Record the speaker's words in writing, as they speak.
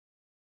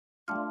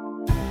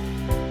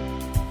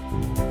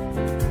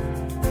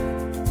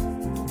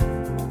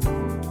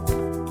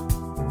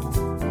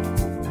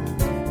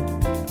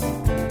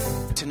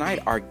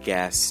tonight our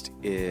guest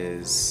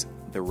is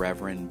the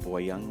Reverend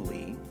Boyoung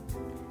Lee,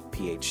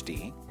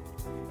 PhD,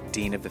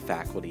 Dean of the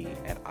Faculty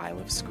at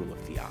Iliff School of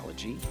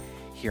Theology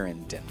here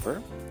in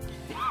Denver.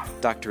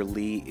 Dr.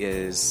 Lee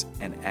is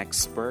an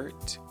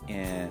expert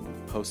in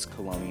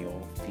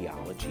post-colonial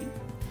theology,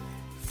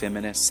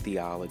 feminist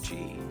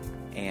theology,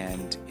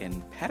 and in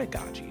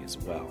pedagogy as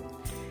well,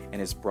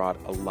 and has brought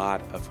a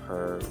lot of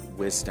her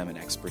wisdom and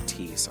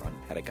expertise on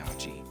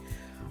pedagogy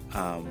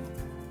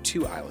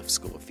to Iliff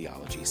School of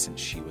Theology since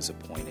she was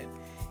appointed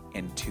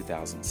in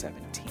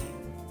 2017.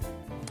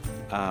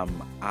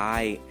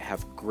 I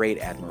have great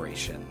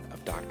admiration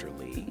of Dr.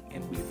 Lee,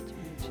 and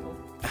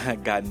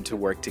we've gotten to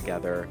work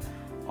together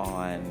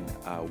on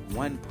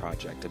one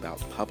project about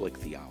public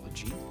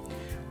theology.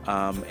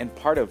 And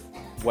part of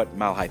what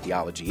Mile High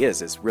Theology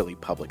is really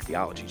public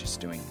theology, just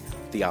doing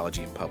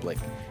theology in public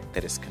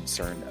that is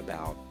concerned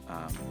about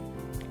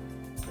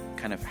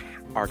kind of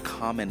our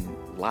common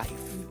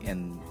life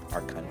in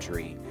our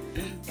country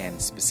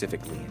and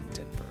specifically in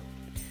Denver.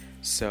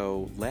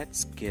 So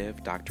let's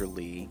give Dr.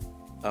 Lee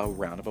a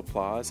round of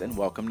applause and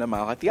welcome to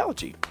Mile High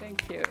Theology.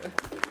 Thank you.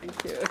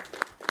 Thank you.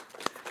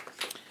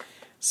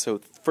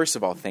 So first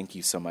of all, thank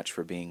you so much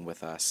for being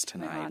with us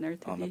tonight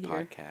on the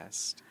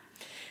podcast.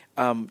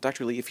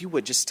 Dr. Lee, if you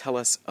would just tell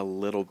us a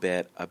little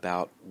bit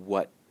about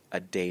what a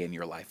day in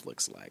your life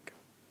looks like.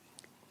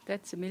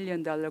 That's $1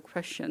 million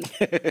question.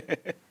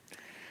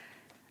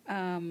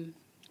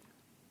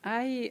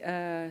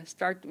 I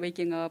start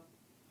waking up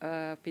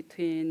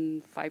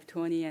between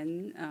 5:20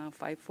 and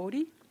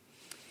 5:40.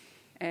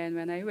 And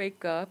when I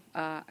wake up,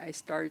 I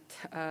start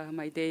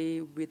my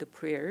day with the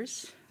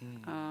prayers.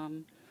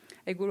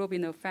 I grew up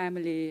in a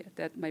family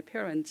that my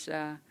parents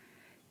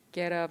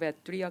get up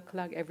at 3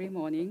 o'clock every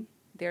morning.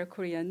 They're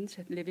Koreans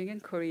living in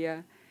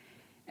Korea.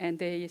 And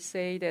they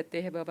say that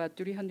they have about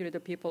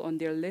 300 people on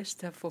their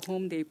list for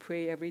whom they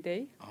pray every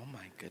day. Oh,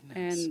 my goodness.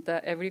 And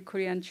every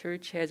Korean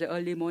church has an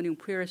early morning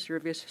prayer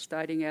service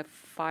starting at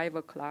 5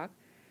 o'clock.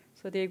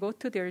 So they go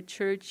to their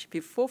church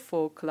before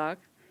 4 o'clock.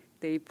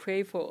 They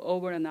pray for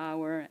over an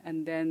hour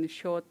and then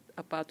short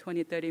about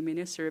 20, 30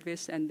 minute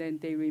service. And then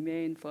they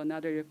remain for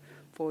another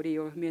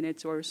 40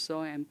 minutes or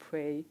so and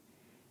pray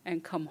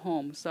and come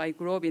home. So I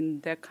grew up in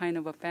that kind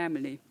of a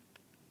family.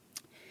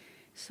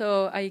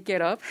 So I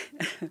get up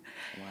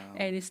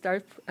and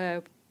start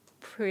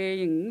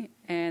praying,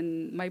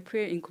 and my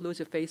prayer includes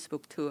a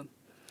Facebook too.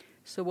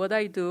 So what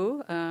I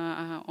do,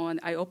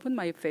 I open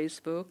my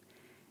Facebook,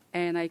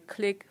 and I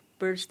click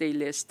birthday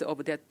list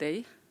of that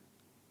day.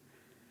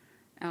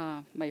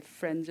 My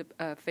friends'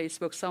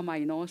 Facebook, some I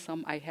know,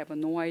 some I have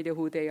no idea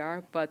who they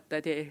are, but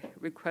they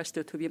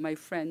requested to be my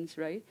friends,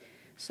 right?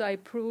 So I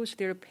peruse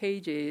their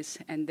pages,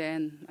 and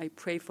then I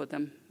pray for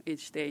them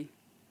each day.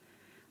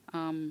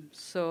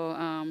 So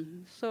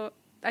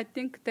I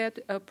think that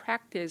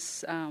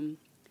practice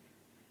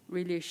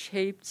really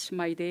shapes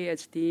my day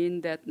as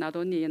dean. That not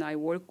only I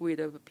work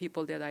with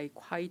people that I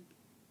quite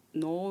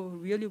know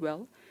really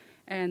well,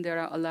 and there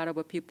are a lot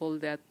of people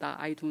that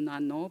I do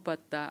not know, but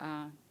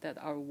that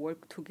our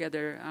work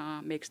together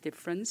makes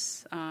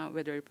difference,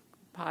 whether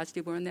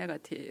positive or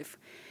negative.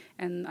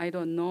 And I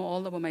don't know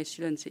all of my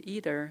students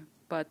either,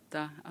 but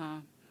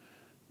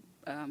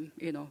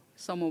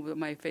some of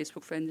my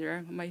Facebook friends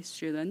are my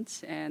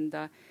students, and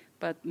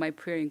but my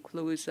prayer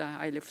includes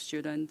Iliff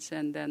students,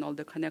 and then all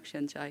the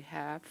connections I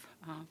have,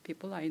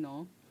 people I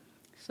know.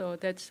 So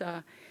that's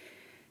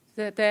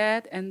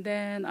that, and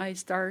then I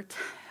start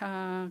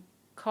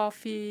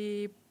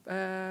coffee,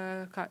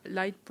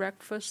 light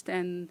breakfast,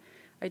 and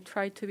I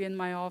try to be in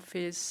my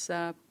office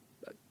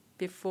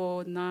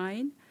before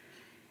 9.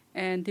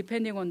 And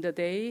depending on the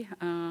day,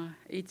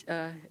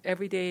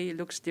 every day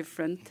looks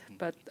different,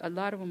 but a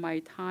lot of my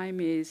time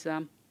is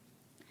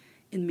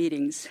in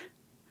meetings,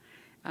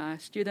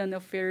 student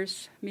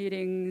affairs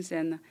meetings,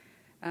 and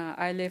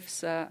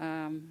Iliff's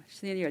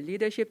senior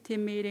leadership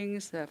team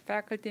meetings,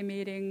 faculty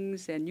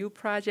meetings, and new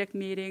project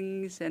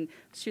meetings, and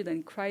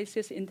student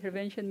crisis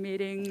intervention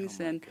meetings,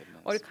 and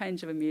all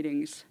kinds of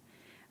meetings.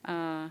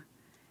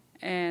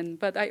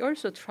 But I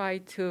also try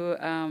to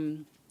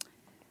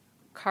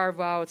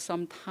carve out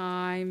some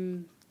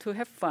time to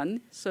have fun.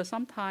 So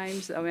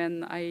sometimes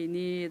when I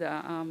need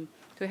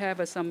to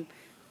have some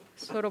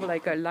sort of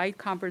like a light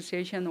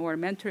conversation or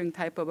mentoring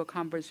type of a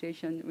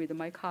conversation with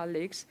my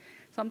colleagues,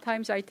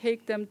 sometimes I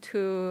take them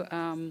to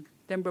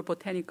Denver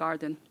Botanic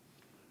Garden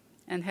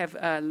and have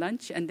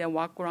lunch and then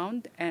walk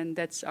around, and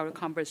that's our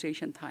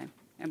conversation time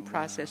and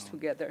process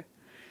together.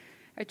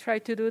 I try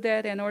to do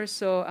that, and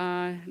also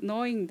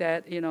knowing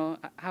that,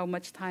 how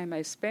much time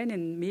I spend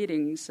in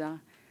meetings,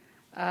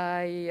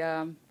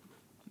 I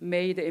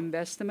made an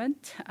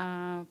investment,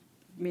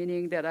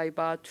 meaning that I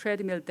bought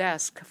treadmill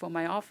desk for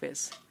my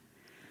office.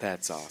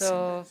 That's awesome.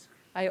 So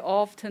I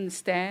often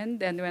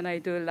stand, and when I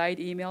do light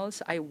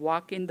emails, I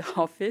walk in the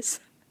office.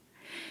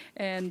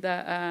 And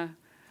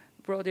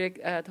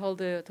Broderick told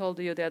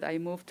you that I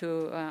moved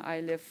to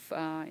Iliff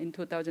in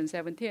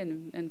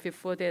 2017, and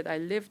before that I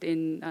lived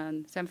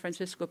in San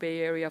Francisco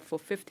Bay Area for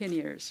 15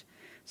 years.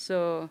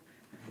 So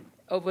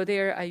over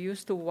there, I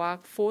used to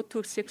walk 4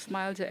 to 6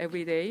 miles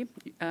every day.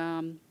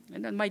 And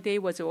then my day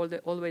was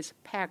always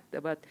packed.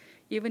 But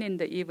even in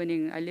the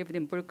evening, I lived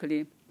in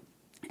Berkeley.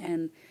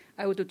 And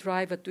I would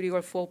drive 3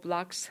 or 4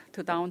 blocks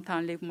to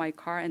downtown, leave my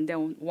car, and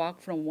then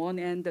walk from one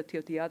end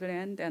to the other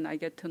end. And I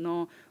get to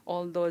know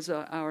all those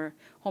our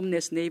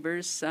homeless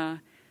neighbors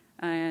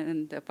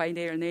and by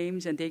their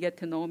names, and they get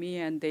to know me,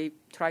 and they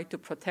try to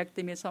protect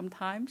me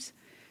sometimes.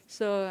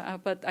 So,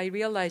 but I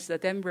realized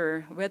that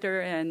Denver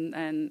weather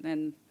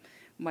and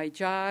my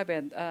job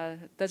and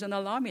doesn't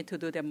allow me to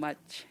do that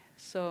much.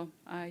 So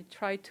I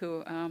try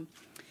to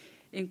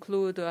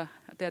include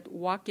that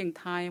walking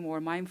time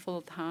or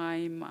mindful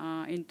time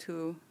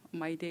into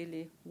my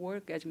daily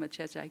work as much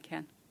as I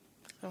can.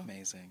 So,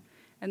 amazing.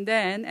 And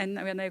then,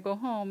 when I go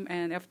home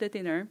and after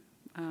dinner,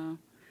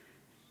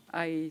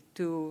 I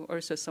do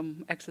also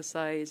some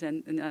exercise,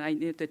 and I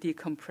need to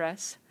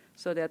decompress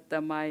so that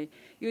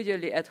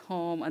usually at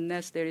home,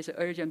 unless there is an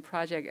urgent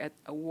project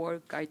at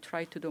work, I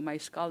try to do my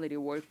scholarly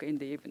work in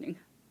the evening.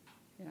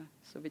 Yeah,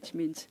 so which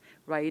means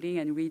writing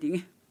and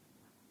reading.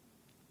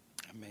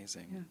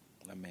 Amazing.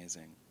 Yeah.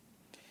 Amazing.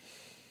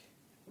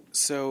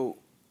 So,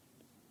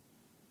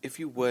 if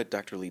you would,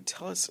 Dr. Lee,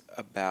 tell us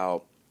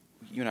about,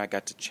 you and I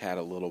got to chat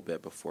a little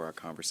bit before our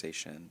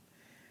conversation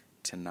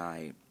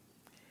tonight,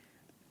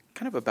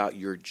 kind of about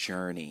your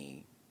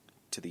journey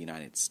to the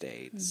United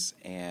States.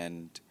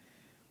 And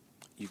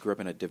you grew up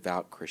in a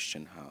devout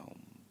Christian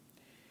home.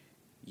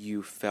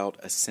 You felt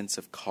a sense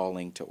of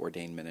calling to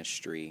ordained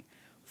ministry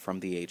from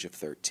the age of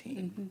 13.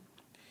 Mm-hmm.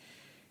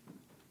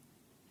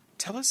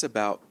 Tell us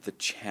about the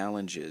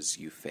challenges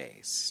you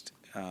faced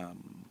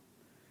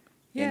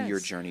in your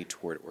journey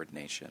toward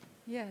ordination.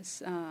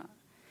 Yes.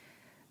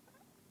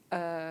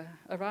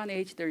 Around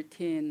age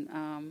 13,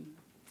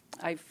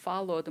 I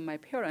followed my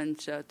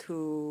parents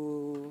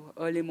to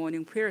early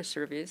morning prayer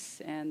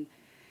service, and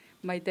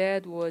my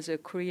dad was a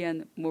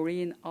Korean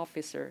Marine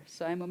officer,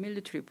 so I'm a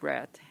military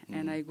brat,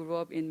 and I grew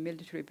up in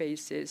military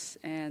bases,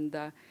 and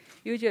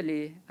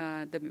usually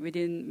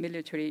within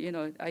military,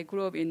 I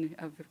grew up in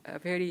a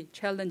very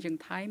challenging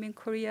time in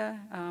Korea,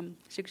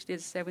 60s,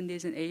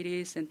 70s, and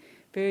 80s, and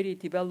very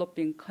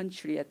developing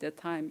country at that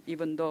time,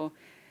 even though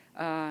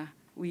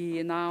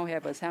we now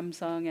have a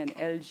Samsung and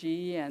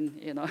LG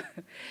and,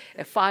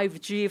 a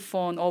 5G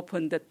phone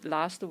opened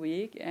last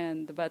week,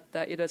 but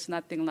it was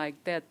nothing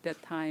like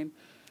that time.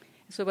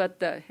 So,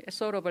 but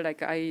sort of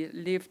like I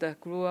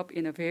grew up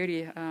in a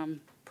very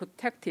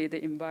protected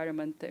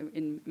environment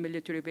in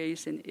military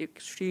base in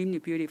extremely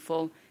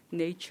beautiful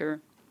nature.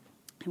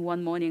 And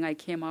one morning I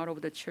came out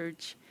of the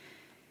church,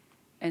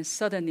 and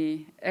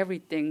suddenly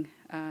everything,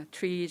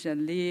 trees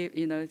and leaves,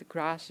 the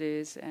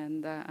grasses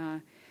and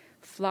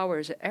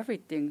flowers,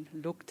 everything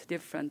looked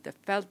different,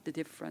 felt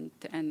different,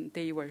 and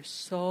they were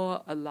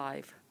so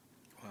alive.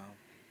 Wow.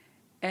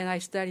 And I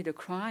started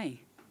crying.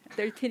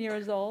 13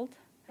 years old,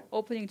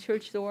 opening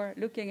church door,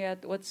 looking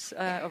at what's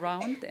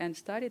around, and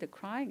started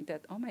crying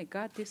that, oh my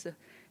God, this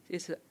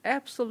is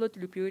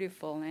absolutely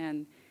beautiful,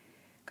 and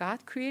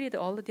God created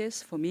all of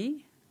this for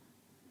me.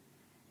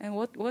 And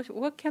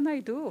what can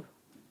I do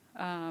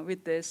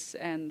with this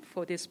and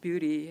for this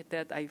beauty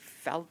that I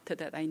felt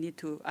that I need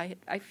to,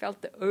 I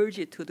felt the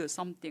urge to do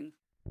something.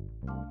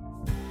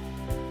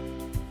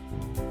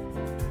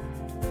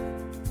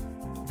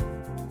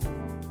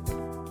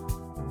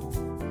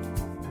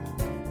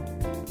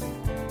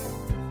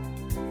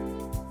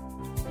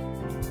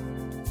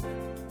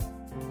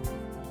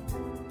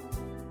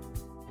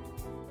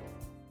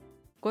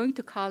 Going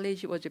to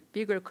college was a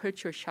bigger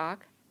culture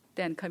shock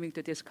than coming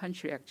to this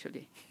country,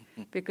 actually,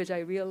 because I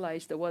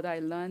realized that what I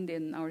learned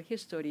in our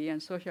history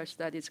and social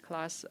studies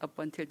class up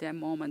until that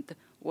moment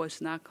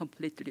was not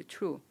completely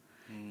true.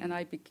 And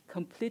I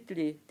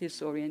completely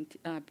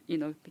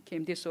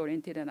became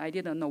disoriented, and I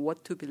didn't know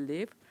what to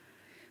believe,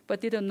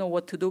 but didn't know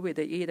what to do with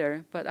it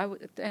either. But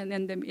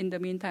in the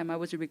meantime, I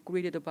was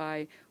recruited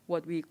by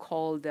what we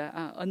call the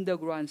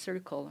underground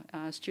circle,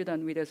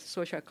 student with a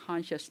social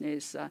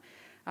consciousness,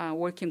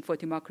 working for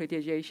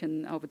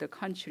democratization of the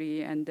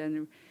country, and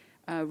then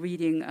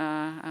reading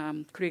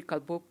critical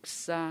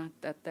books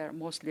that are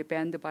mostly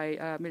banned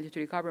by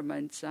military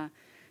governments.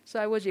 So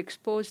I was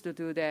exposed to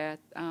do that,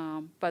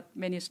 but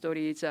many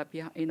stories,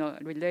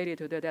 related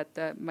to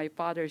that. My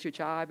father's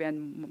job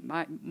and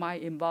my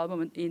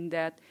involvement in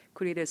that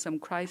created some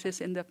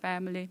crisis in the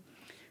family.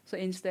 So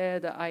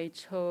instead, I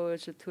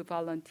chose to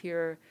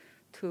volunteer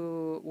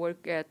to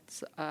work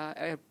at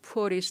a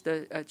poorest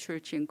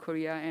church in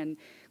Korea, and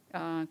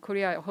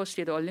Korea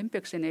hosted the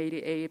Olympics in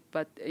 '88,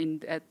 but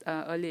at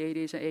early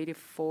 '80s,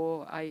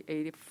 84,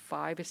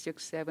 85,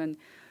 6, 7,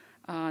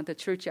 the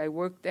church I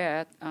worked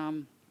at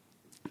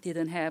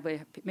didn't have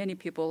many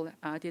people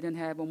didn't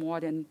have more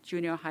than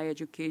junior high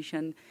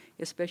education,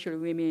 especially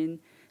women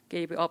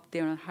gave up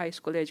their high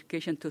school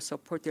education to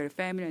support their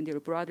family and their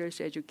brother's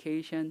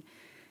education,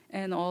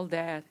 and all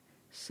that.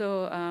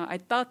 So I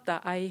thought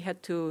that I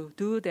had to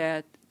do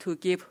that to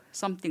give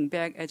something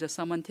back as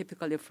someone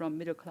typically from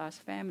middle class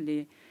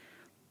family.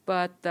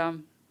 But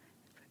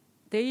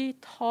they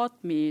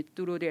taught me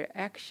through their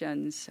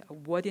actions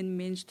what it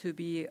means to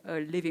be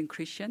a living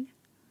Christian.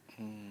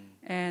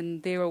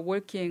 And they were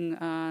working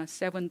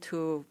 7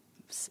 to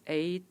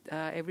 8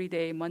 every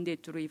day, Monday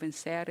through even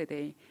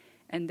Saturday.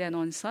 And then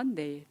on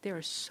Sunday, they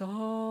were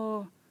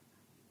so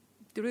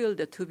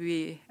thrilled to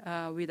be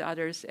with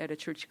others at a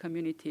church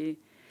community,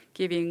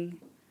 giving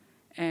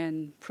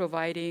and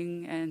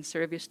providing and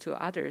service to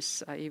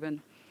others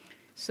even.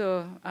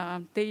 So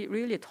they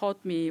really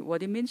taught me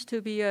what it means to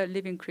be a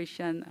living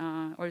Christian,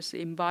 also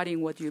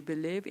embodying what you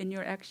believe in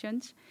your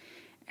actions.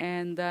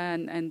 And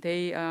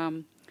they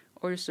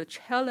also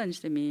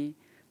challenged me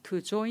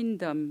to join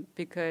them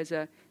because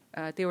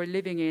they were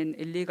living in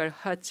illegal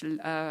huts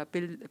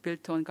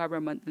built on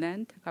government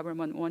land.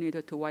 Government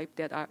wanted to wipe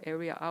that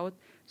area out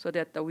so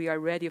that we are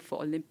ready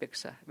for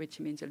Olympics, which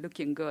means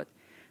looking good.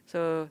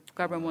 So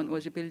government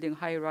was building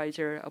high-rise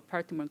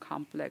apartment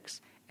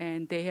complex,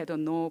 and they had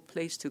no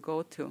place to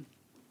go to.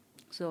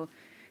 So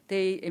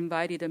they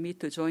invited me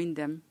to join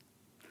them.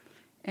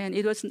 And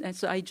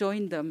so I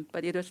joined them,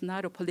 but it was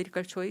not a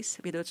political choice.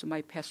 It was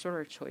my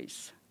pastoral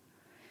choice.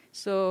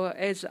 So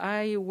as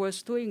I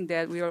was doing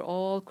that, we were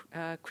all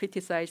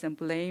criticized and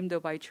blamed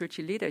by church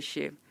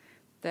leadership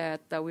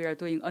that we are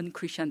doing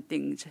unchristian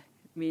things,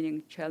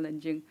 meaning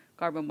challenging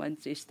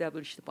governments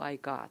established by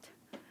God,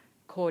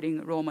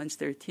 quoting Romans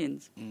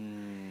 13.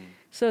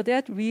 So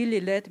that really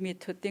led me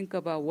to think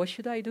about what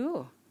should I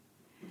do?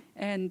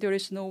 And there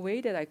is no way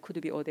that I could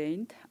be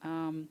ordained.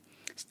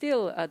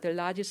 Still, the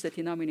largest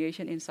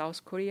denomination in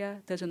South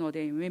Korea doesn't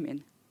ordain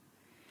women.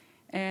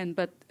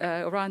 But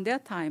around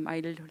that time,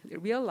 I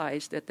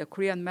realized that the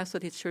Korean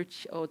Methodist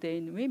Church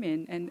ordained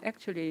women, and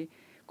actually,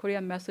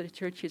 Korean Methodist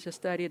churches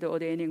started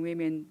ordaining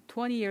women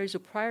 20 years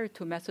prior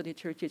to Methodist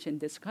churches in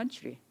this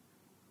country.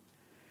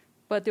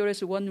 But there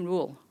is one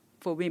rule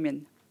for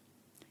women.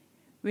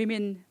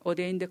 Women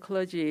ordained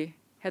clergy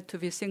had to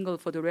be single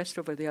for the rest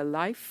of their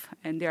life,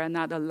 and they are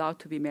not allowed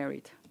to be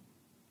married.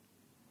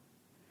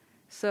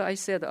 So I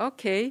said,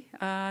 okay,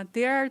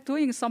 they are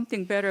doing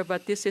something better,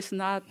 but this is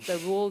not the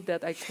rule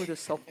that I could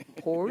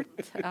support,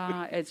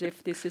 as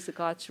if this is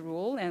God's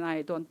rule, and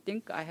I don't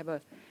think I have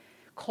a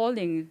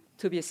calling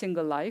to be a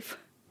single life.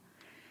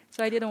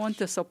 So I didn't want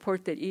to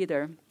support it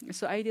either.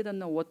 So I didn't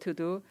know what to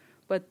do.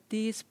 But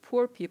these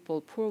poor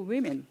people, poor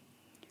women,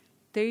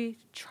 they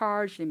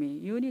charged me,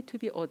 you need to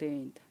be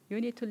ordained.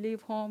 You need to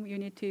leave home. You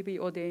need to be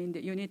ordained.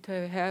 You need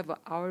to have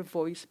our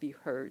voice be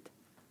heard.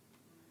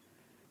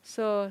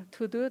 So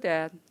to do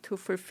that, to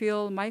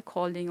fulfill my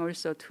calling,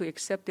 also to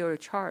accept their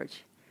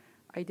charge,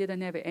 I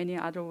didn't have any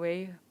other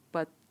way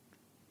but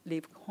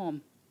leave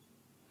home.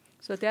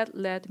 So that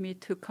led me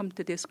to come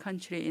to this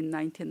country in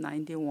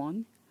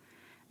 1991.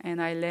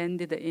 And I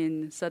landed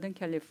in Southern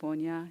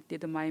California,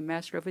 did my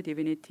Master of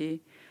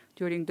Divinity.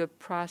 During the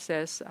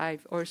process,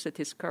 I've also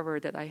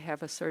discovered that I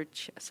have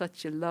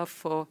such a love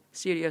for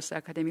serious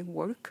academic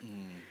work.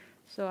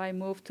 So I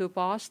moved to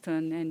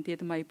Boston and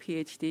did my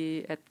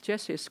PhD at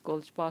Jesuit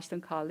School, Boston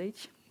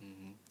College.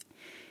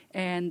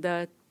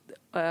 And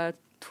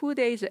 2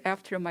 days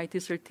after my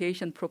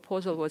dissertation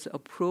proposal was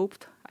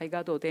approved, I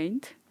got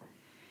ordained.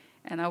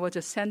 And I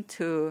was sent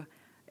to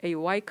a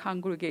white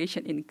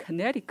congregation in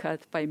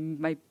Connecticut by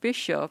my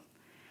bishop.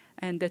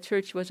 And the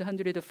church was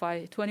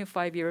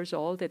 25 years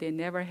old. They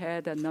never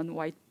had a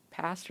non-white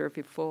pastor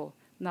before,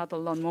 not a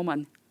lone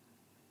woman.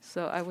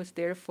 So I was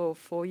there for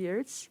 4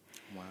 years.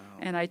 Wow.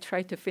 And I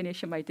tried to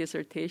finish my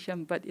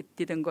dissertation, but it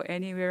didn't go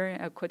anywhere.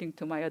 According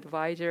to my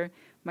advisor,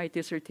 my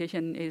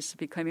dissertation is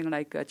becoming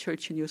like a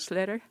church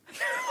newsletter.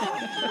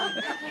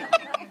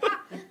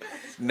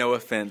 No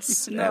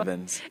offense, No.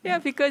 Evans. Yeah,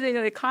 because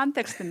the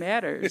context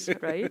matters,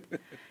 right?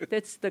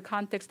 That's the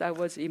context I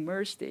was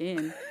immersed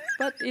in.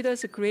 But it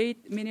was a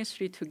great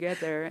ministry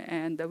together,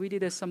 and we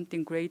did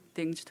something great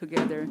things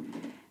together.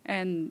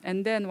 And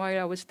then while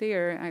I was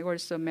there, I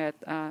also met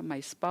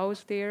my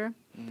spouse there.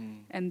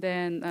 And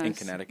then In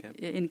Connecticut?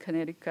 In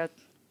Connecticut.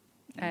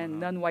 And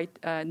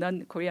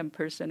non-Korean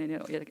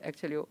person,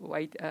 actually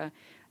white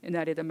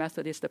United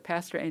Methodist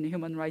pastor and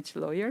human rights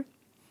lawyer.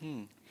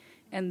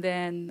 And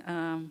then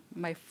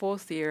my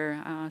 4th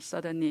year,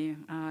 suddenly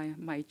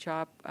my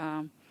job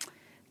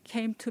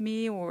came to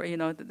me, or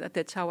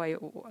that's how I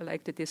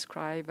like to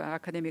describe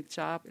academic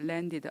job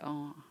landed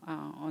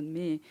on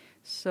me.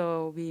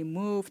 So we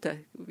moved.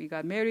 We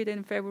got married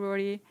in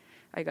February.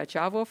 I got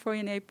job offer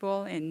in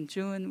April. In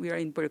June, we are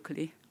in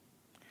Berkeley.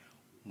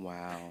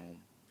 Wow.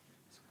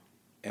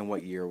 And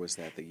what year was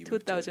that you moved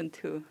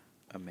 2002.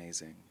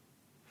 Amazing.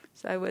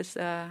 So I was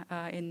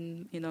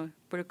in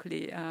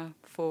Berkeley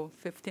for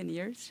 15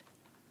 years,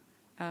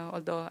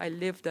 although I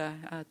lived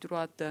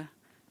throughout the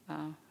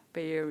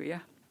Bay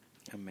Area.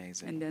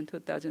 Amazing. And then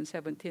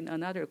 2017,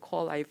 another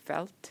call I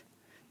felt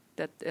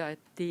that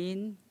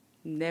Dean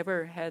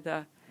never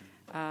had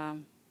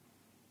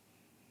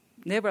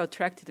never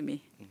attracted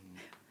me,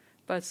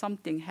 but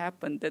something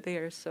happened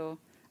there, so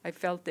I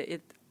felt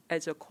it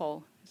as a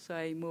call. So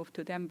I moved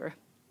to Denver.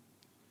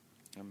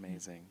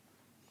 Amazing.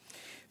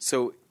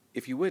 So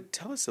if you would,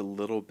 tell us a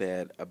little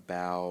bit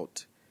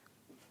about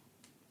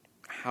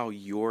how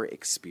your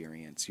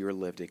experience, your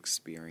lived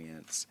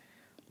experience,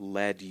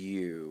 led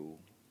you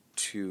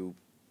to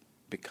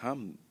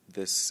become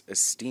this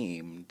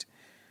esteemed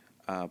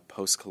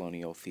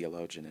post-colonial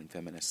theologian and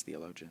feminist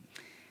theologian.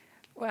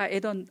 Well,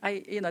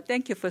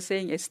 thank you for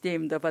saying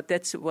esteemed, but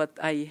that's what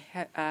I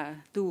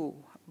do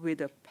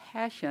with a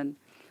passion.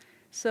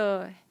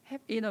 So,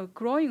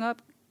 growing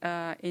up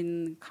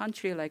in a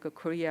country like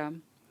Korea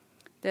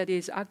that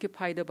is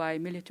occupied by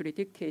military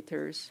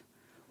dictators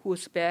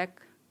whose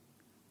back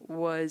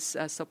was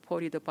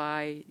supported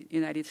by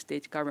United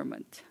States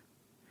government.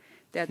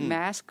 That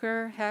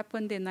massacre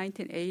happened in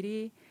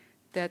 1980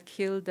 that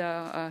killed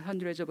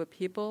hundreds of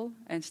people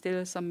and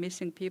still some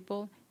missing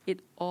people.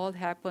 It all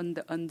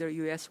happened under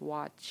U.S.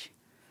 watch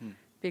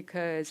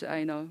because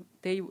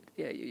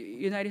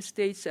United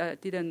States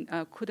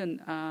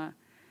couldn't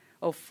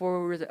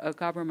afford a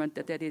government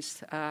that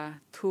is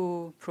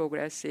too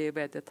progressive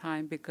at the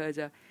time because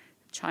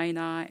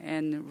China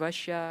and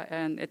Russia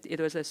and it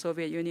was the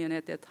Soviet Union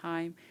at that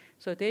time.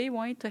 So they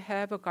wanted to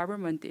have a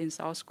government in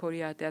South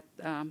Korea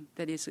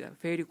that is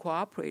very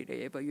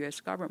cooperative, a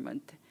U.S.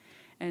 government.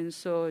 And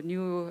so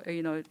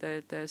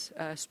the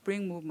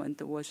spring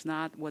movement was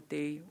not what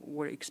they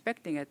were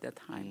expecting at that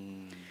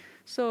time.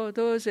 So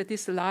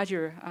this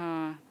larger,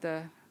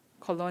 the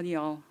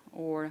colonial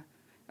or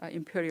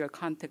imperial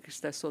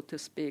context, so to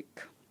speak.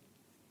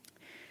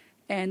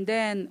 And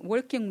then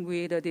working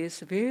with these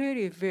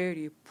very,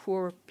 very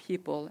poor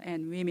people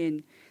and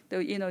women,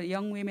 the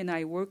young women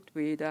I worked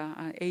with,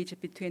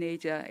 between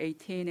age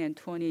 18 and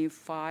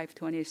 25,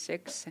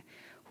 26,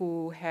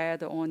 who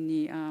had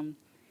only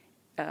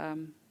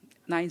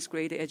ninth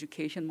grade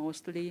education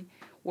mostly,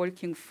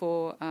 working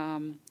for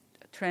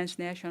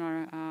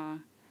transnational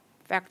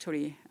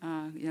factory,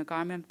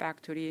 garment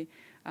factory,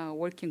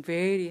 working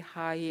very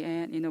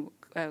high-end,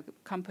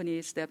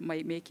 companies that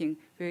might making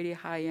very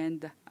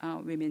high-end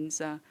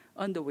women's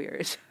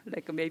underwears,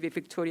 like maybe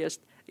Victoria's,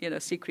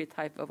 Secret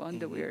type of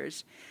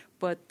underwears,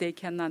 but they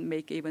cannot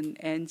make even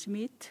ends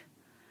meet.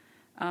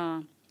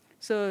 And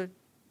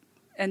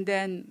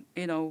then,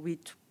 we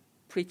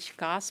preach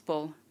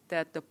gospel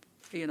that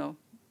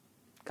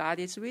God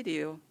is with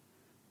you,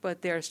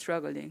 but they're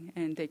struggling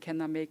and they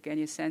cannot make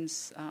any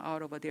sense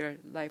out of their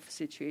life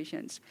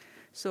situations.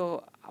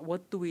 So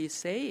what do we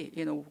say?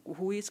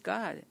 Who is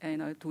God?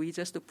 Do we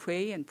just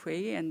pray and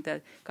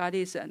that God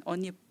is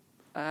only,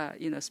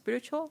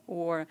 spiritual,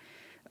 or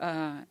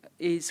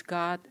is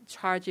God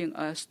charging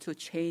us to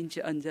change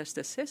unjust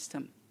the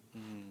system?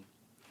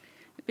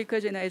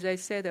 Because as I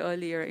said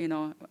earlier,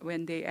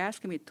 when they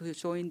asked me to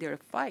join their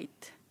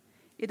fight,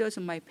 it was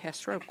my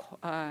pastoral,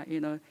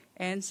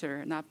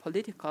 answer, not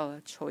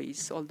political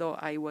choice. Although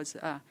I was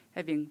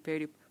having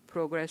very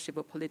progressive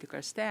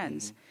political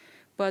stance,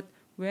 but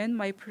when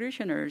my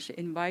parishioners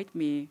invite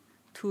me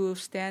to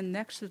stand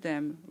next to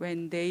them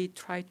when they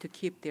try to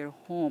keep their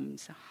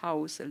homes,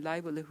 house,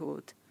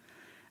 livelihood,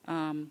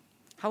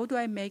 how do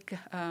I make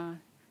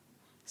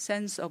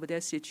sense of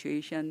that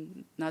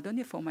situation, not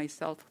only for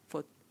myself,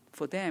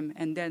 for them,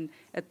 and then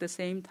at the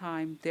same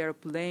time they're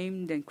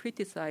blamed and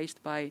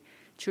criticized by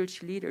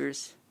church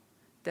leaders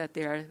that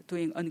they are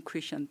doing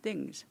unchristian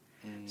things.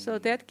 So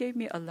that gave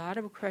me a lot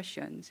of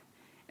questions.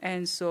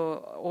 And so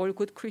all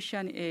good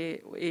Christian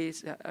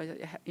is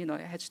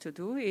has to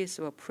do is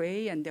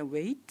pray and then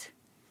wait,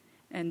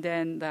 and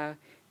then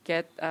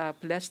get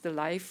blessed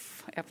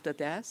life after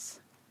death.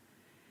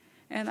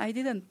 And I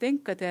didn't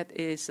think that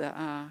is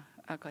a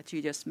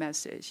Jesus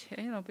message,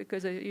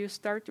 because you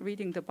start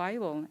reading the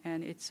Bible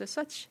and it's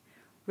such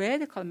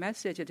radical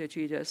message that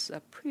Jesus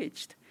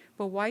preached.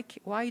 But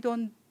why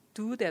don't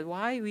do that?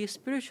 Why we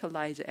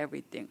spiritualize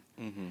everything?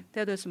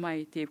 That was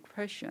my deep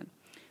question.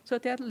 So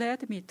that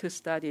led me to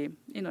study,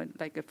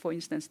 like for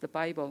instance, the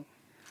Bible.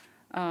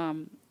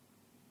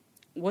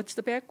 What's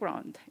the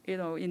background?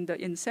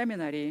 In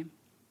seminary,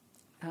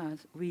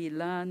 we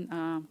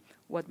learn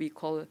what we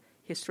call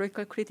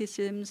historical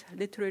criticisms,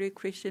 literary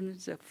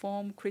criticisms,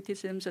 form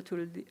criticisms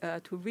to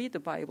read the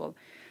Bible.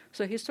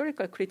 So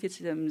historical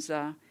criticisms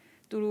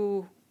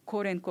through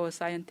quote-unquote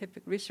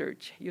scientific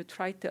research, you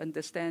try to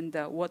understand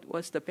what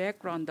was the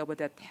background of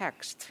that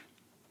text,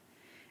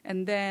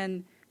 and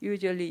then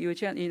usually you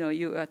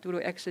through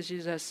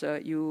exegesis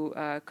you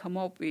come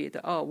up with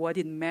what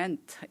it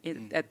meant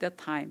at that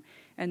time,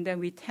 and then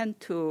we tend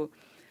to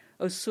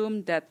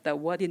assume that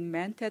what it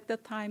meant at the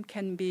time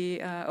can be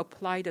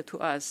applied to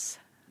us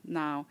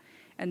now.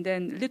 And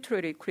then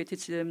literary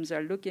criticisms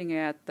are looking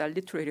at the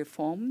literary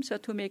forms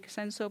to make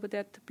sense of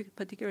that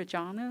particular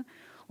genre,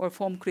 or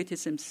form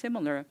criticism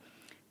similar.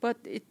 But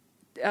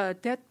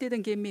that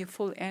didn't give me a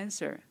full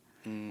answer.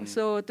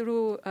 So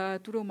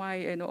through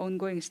my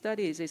ongoing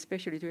studies,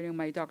 especially during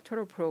my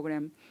doctoral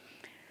program,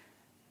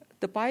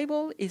 the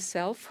Bible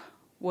itself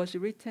was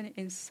written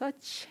in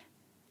such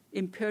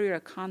imperial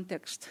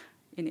context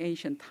in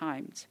ancient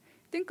times.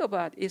 Think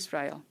about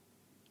Israel,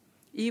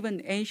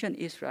 even ancient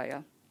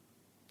Israel,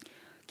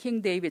 King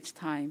David's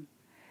time.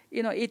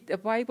 The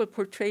Bible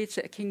portrays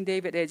King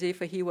David as if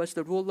he was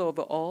the ruler of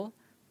all,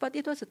 But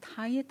it was a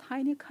tiny,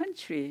 tiny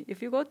country.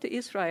 If you go to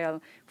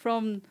Israel,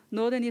 from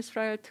northern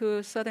Israel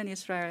to southern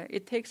Israel,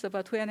 it takes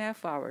about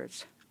 2.5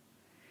 hours.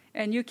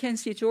 And you can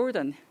see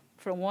Jordan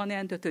from one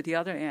end to the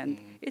other end.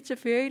 It's a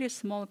very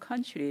small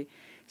country.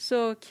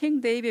 So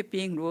King David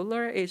being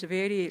ruler is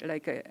very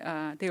like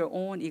their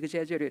own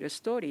exaggerated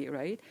story,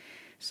 right?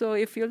 So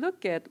if you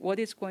look at what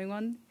is going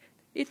on,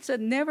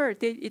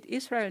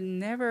 Israel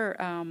never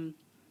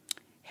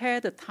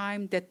had a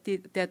time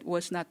that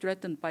was not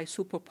threatened by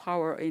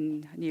superpower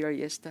in Near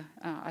East.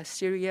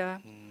 Assyria,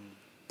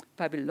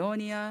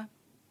 Babylonia,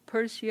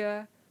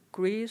 Persia,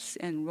 Greece,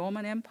 and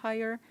Roman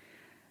Empire.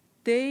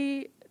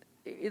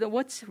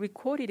 What's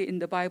recorded in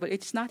the Bible,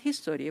 it's not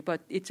history,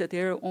 but it's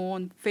their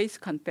own faith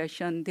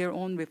confession, their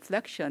own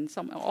reflection.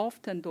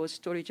 Often those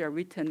stories are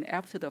written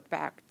after the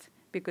fact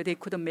because they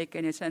couldn't make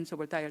any sense of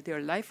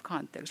their life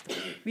context.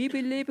 We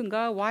believe in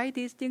God, why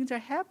these things are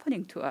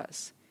happening to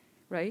us,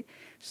 right?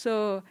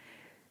 So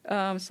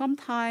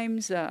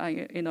sometimes,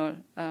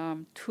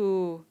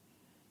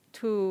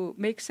 to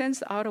make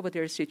sense out of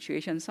their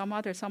situation, some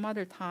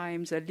other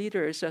times,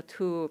 leaders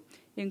to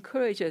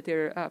encourage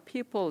their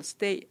people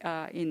stay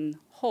in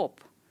hope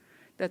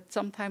that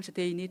sometimes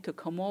they need to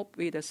come up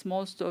with a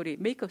small story,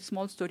 make a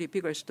small story,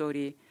 bigger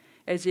story,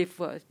 as if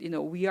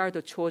we are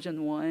the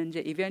chosen ones.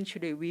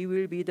 Eventually, we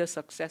will be the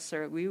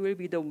successor. We will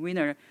be the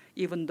winner,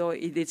 even though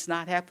it is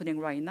not happening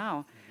right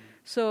now.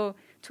 So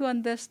to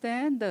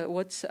understand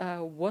what's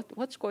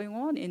going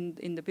on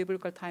in the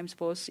biblical times,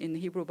 both in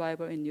Hebrew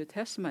Bible and New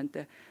Testament,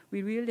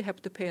 we really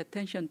have to pay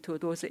attention to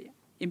those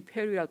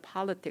imperial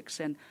politics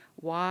and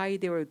why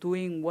they were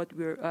doing what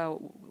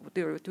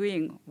they were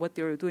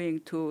doing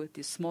to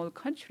these small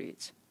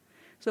countries.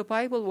 So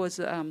Bible was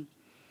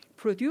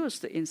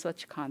produced in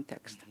such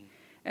context.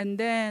 And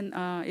then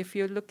if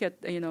you look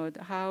at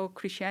how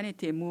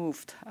Christianity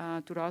moved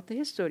throughout the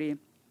history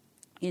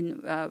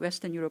in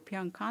Western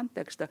European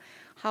context,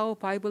 how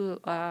Bible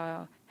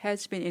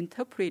has been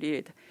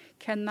interpreted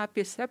cannot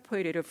be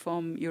separated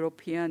from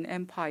European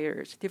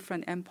empires,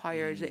 different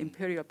empires,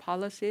 imperial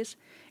policies.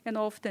 And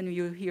often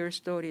you hear a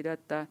story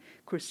that the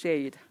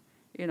crusade,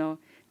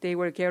 they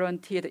were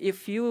guaranteed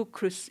if you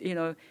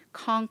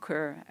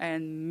conquer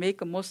and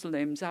make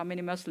Muslims, how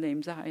many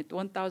Muslims,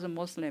 1,000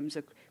 Muslims,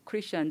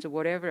 Christians,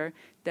 whatever,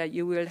 that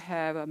you will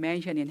have a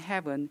mansion in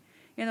heaven.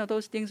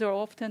 Those things are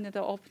often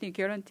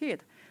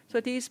guaranteed. So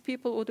these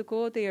people would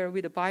go there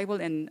with a Bible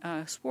and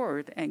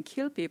sword and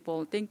kill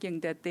people, thinking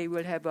that they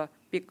will have a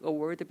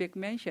big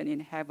mansion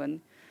in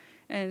heaven.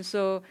 And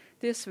so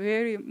this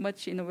very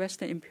much in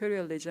Western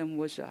imperialism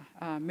was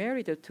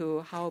married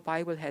to how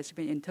Bible has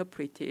been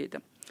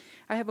interpreted.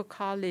 I have a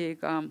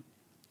colleague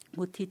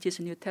who teaches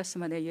New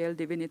Testament at Yale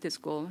Divinity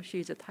School.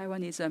 She's a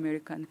Taiwanese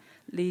American,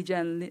 Li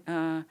Jian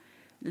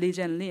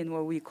Lin,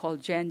 what we call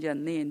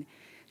Jian Lin.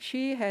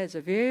 She has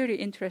a very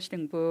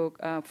interesting book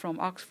from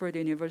Oxford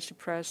University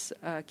Press,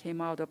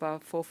 came out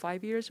about 4 or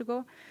 5 years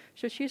ago.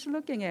 So she's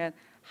looking at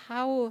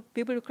how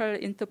biblical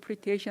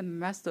interpretation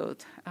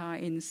methods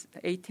in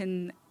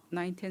 18th,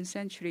 19th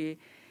century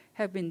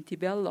have been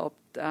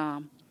developed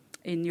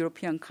in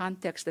European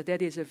context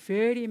that is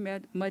very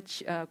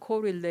much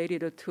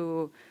correlated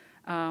to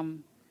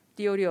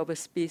theory of a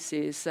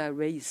species,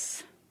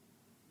 race,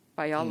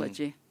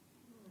 biology.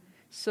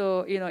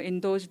 So, in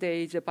those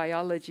days,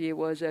 biology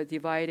was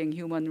dividing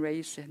human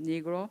race,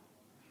 Negro,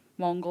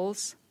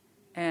 Mongols,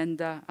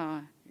 and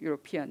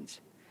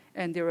Europeans.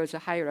 And there was a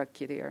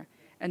hierarchy there.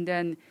 And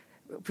then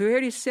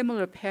very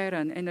similar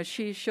pattern, and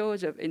she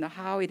shows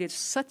how it is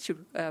such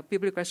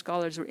biblical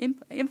scholars were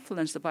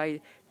influenced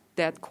by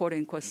that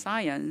quote-unquote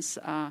science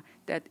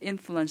that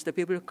influenced the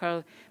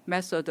biblical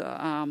method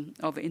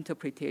of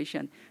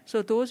interpretation.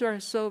 So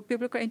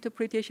biblical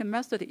interpretation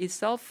method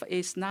itself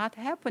is not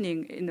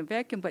happening in a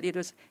vacuum, but it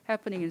was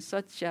happening in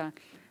such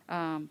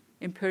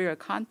imperial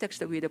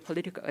context with a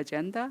political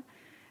agenda.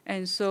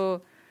 And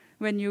so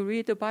when you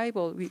read the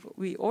Bible,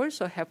 we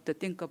also have to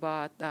think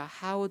about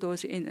how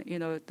those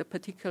the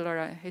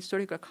particular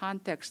historical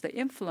context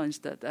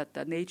influenced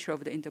the nature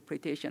of the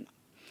interpretation.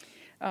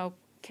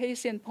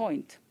 Case in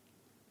point,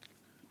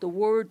 the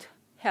word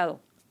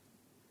hell,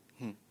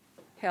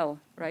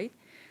 right?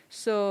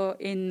 So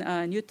in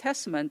New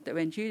Testament,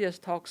 when Jesus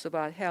talks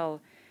about hell,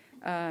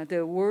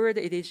 the word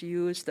it is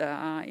used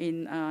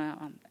in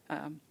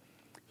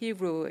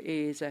Hebrew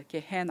is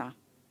Gehenna,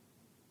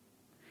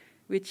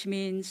 which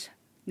means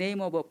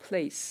name of a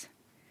place.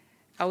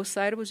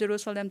 Outside of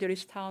Jerusalem, there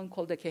is a town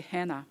called the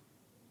Gehenna.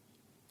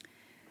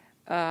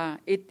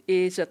 It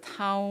is a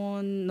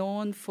town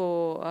known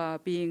for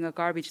being a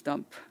garbage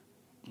dump.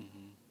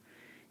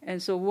 And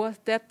so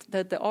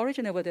the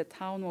origin of the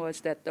town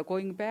was that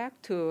going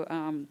back to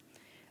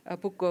a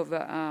book of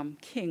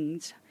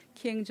Kings,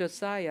 King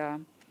Josiah.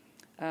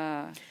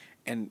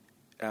 And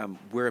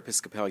we're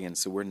Episcopalians,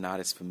 so we're not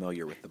as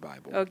familiar with the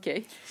Bible.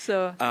 Okay,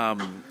 so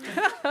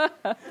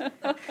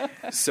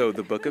so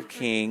the Book of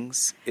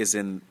Kings is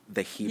in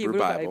the Hebrew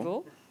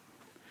Bible,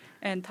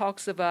 and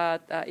talks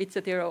about it's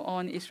their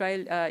own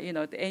Israel,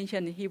 the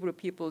ancient Hebrew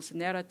people's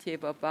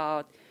narrative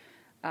about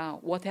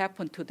what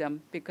happened to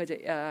them, because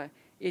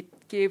it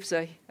gives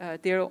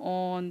their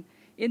own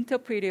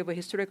interpretive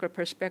historical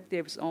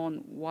perspectives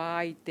on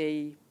why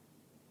they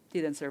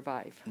didn't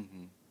survive.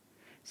 Mm-hmm.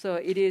 So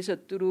it is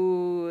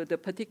through the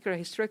particular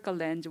historical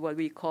lens, what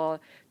we call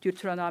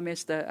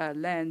Deuteronomist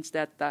lens,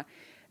 that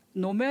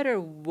no matter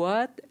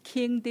what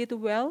king did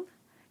well,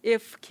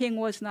 if king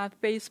was not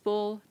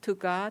faithful to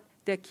God,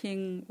 that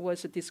king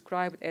was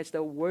described as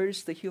the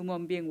worst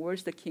human being,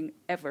 worst king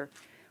ever.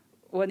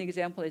 One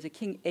example is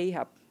King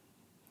Ahab,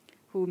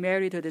 who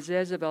married to the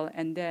Jezebel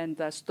and then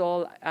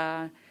stole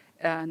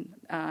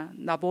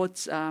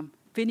Naboth's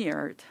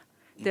vineyard.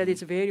 Mm-hmm. That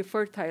is a very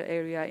fertile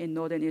area in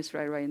northern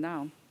Israel right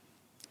now.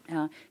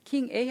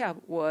 King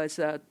Ahab was,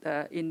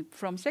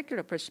 from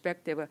secular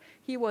perspective,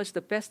 he was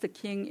the best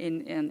king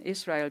in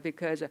Israel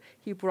because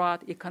he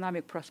brought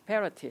economic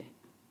prosperity.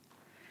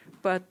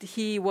 But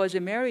he was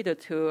married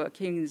to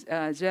King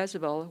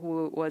Jezebel,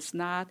 who was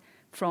not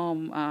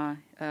from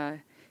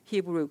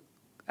Hebrew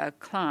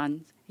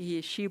clan.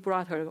 She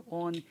brought her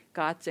own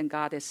gods and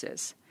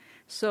goddesses.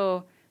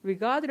 So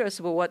regardless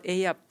of what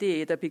Ahab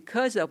did,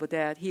 because of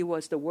that, he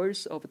was the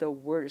worst of the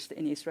worst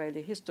in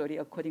Israeli history,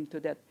 according to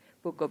that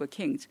Book of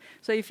Kings.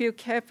 So if you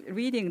kept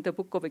reading the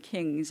Book of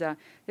Kings, there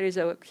is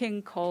a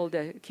king called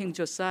King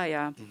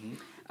Josiah,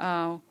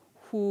 mm-hmm.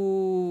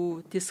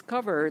 Who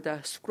discovered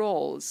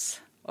scrolls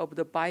of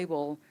the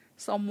Bible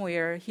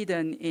somewhere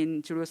hidden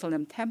in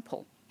Jerusalem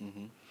temple.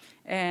 Mm-hmm.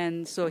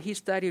 And so he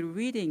started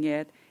reading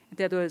it.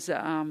 That was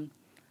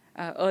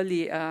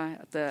early,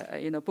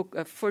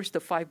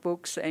 first 5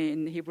 books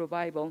in Hebrew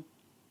Bible.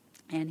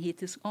 And he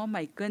just, oh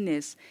my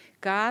goodness,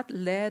 God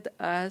led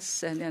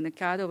us, and the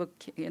God of,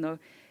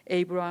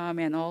 Abraham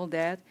and all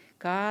that.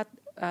 God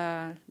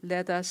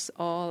led us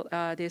all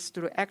this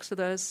through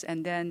Exodus,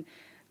 and then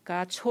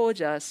God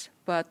chose us.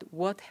 But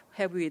what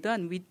have we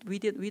done? We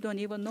don't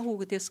even know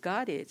who this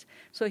God is.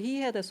 So he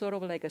had a sort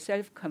of like a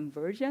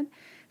self-conversion.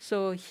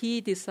 So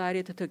he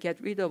decided to get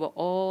rid of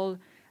all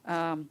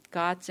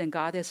gods and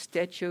goddess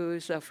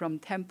statues from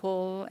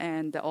temple,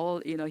 and all,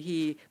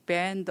 he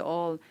banned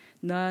all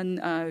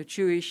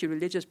non-Jewish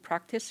religious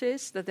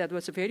practices that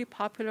was very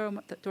popular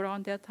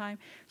around that time.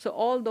 So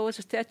all those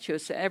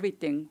statues,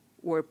 everything,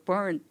 were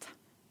burnt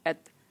at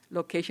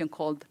location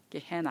called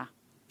Gehenna.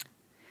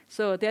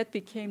 So that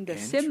became the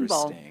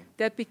symbol.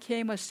 That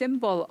became a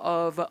symbol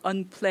of an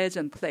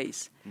unpleasant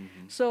place.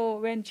 Mm-hmm. So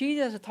when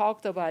Jesus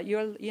talked about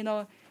your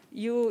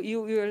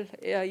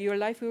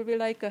life will be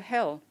like a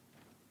hell,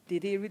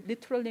 did he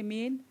literally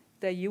mean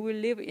that you will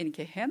live in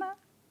Gehenna,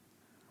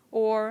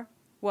 or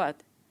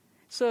what?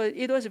 So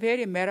it was a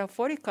very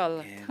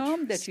metaphorical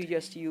term that you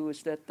just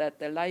used, that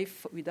the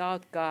life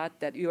without God,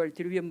 that you are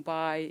driven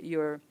by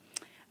your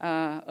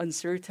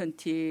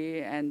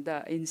uncertainty and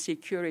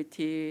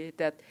insecurity.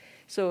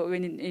 So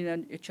when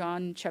in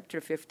John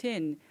chapter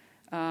 15,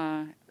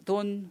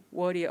 don't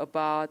worry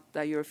about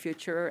your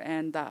future,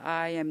 and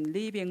I am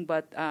leaving,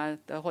 but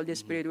the Holy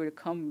Spirit will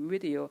come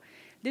with you.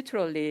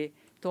 Literally,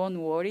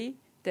 don't worry.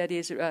 That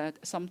is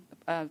some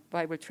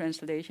Bible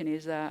translation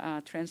is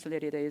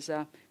translated as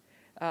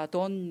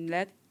don't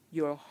let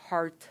your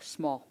heart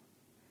small.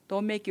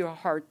 Don't make your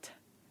heart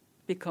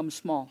become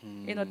small.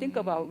 Think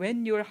about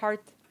when your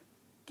heart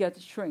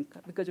gets shrink,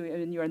 because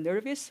when you are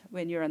nervous,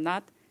 when you are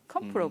not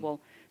comfortable.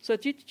 So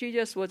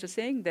Jesus was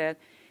saying that.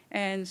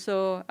 And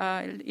so,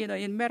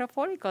 in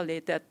metaphorically,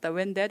 that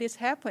when that is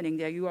happening,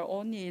 that you are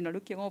only,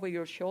 looking over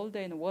your shoulder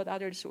and what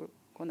others are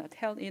going to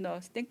tell,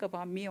 think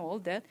about me, all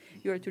that.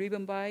 You are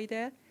driven by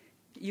that.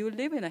 You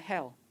live in a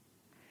hell.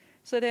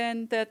 So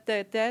then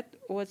that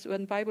was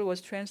when Bible was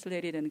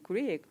translated in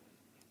Greek.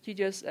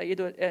 Jesus,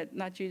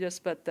 not Jesus,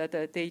 but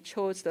they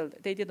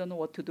didn't know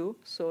what to do,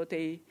 so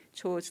they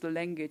chose the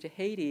language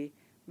Hades,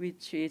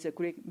 which is a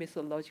Greek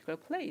mythological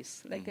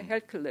place, like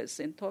Hercules,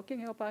 in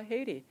talking about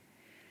Hades.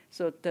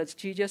 So does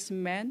Jesus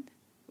mean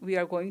we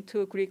are going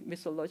to a Greek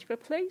mythological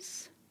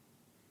place?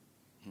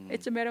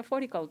 It's a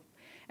metaphorical.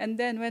 And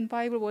then when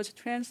Bible was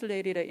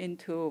translated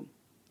into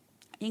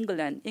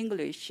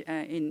English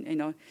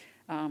in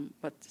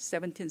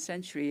 17th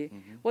century,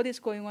 what is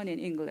going on in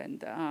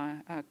England?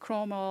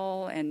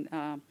 Cromwell, and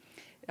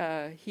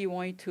he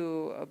wanted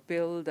to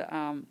build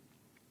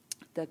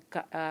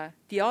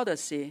the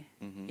Odyssey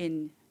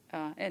in,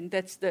 and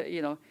that's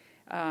the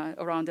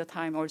around the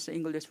time also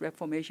English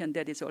Reformation,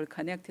 that is all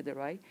connected,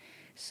 right?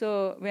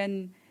 So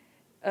when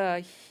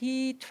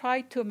he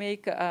tried to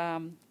make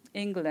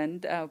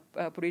England,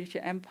 British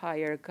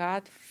Empire,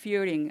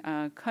 God-fearing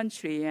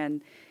country,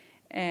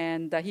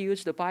 and he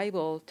used the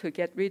Bible to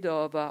get rid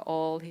of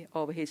all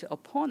of his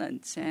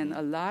opponents, and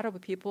a lot of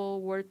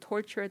people were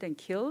tortured and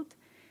killed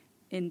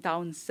in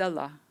Down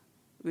Cellar,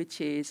 which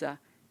is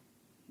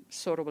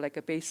sort of like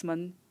a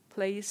basement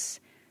place,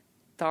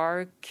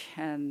 dark,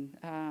 and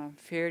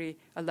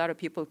a lot of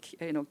people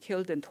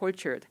killed and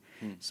tortured.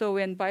 So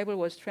when Bible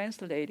was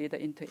translated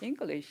into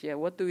English,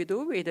 what do we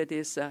do with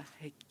this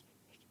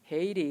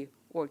Hades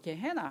or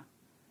Gehenna?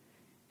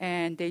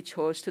 And they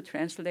chose to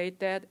translate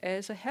that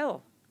as a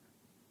hell.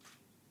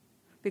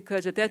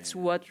 because that's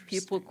what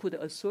people could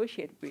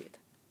associate with,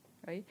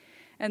 right?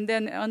 And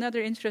then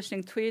another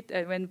interesting tweet,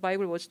 when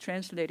Bible was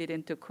translated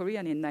into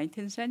Korean in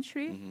 19th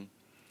century,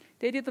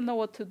 they didn't know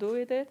what to do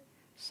with it,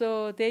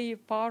 so they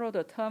borrowed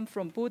a term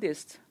from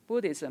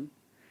Buddhism.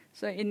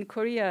 So in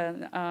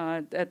Korea,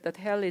 that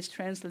hell is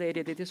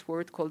translated with this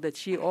word called the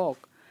jiok,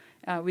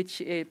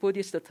 which is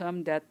Buddhist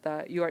term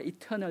that you are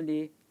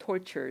eternally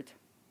tortured.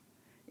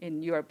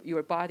 In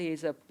your body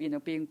is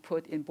being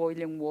put in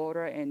boiling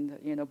water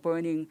and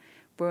burning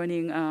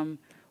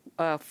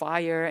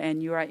fire,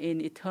 and you are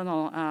in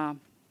eternal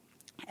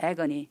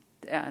agony.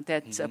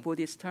 That's a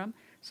Buddhist term.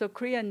 So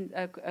Korean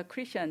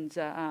Christians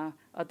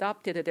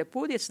adopted the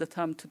Buddhist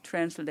term to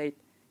translate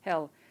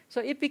hell. So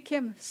it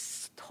became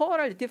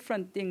totally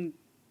different thing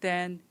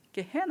than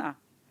Gehenna.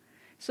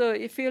 So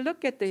if you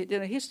look at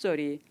the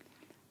history,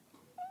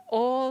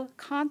 all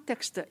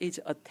context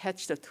is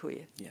attached to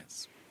it.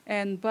 Yes.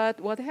 But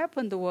what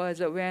happened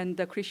was when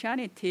the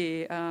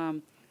Christianity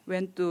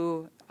went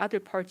to other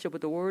parts of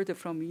the world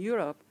from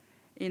Europe,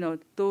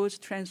 those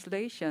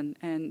translation,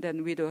 and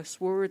then with the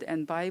sword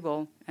and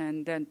Bible,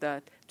 and then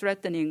the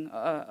threatening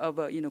of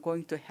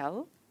going to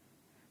hell,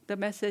 the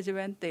message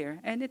went there.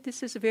 And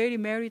this is very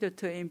married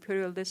to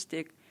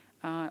imperialistic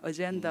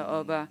agenda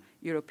of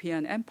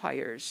European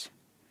empires.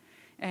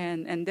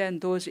 And then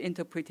those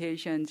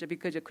interpretations,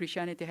 because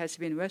Christianity has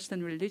been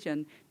Western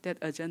religion, that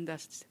agenda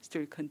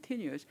still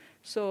continues.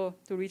 So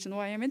the reason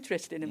why I'm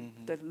interested in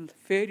the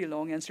very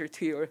long answer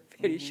to your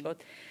very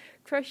short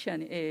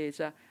question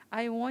is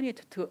I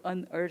wanted to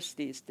unearth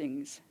these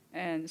things.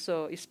 And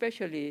so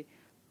especially,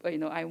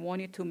 I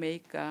wanted to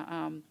make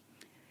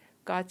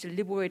God's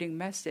liberating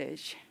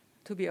message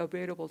to be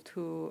available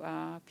to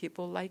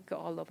people like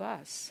all of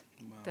us.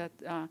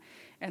 Wow.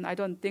 And I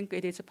don't think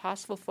it is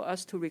possible for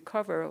us to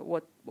recover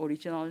what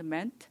originally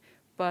meant,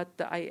 but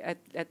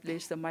at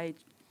least my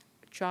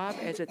job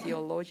as a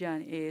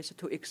theologian is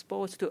to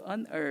expose, to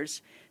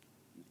unearth,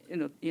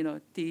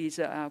 these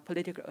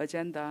political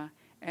agenda,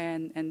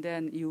 and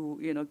then you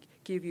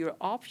give your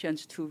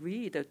options to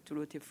read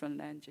through different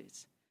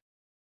lenses.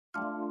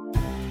 I'm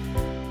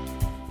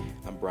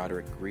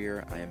Broderick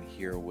Greer. I am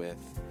here with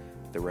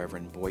the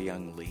Reverend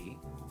Boyoung Lee,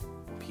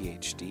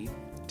 PhD,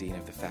 Dean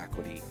of the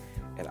Faculty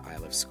at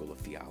Iliff School of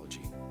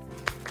Theology.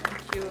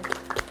 Thank you.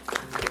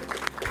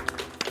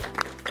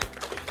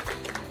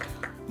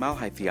 Mile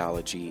High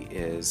Theology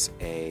is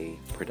a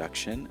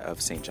production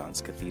of St.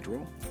 John's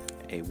Cathedral,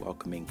 a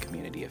welcoming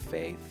community of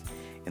faith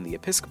in the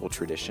Episcopal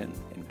tradition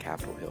in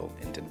Capitol Hill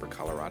in Denver,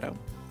 Colorado.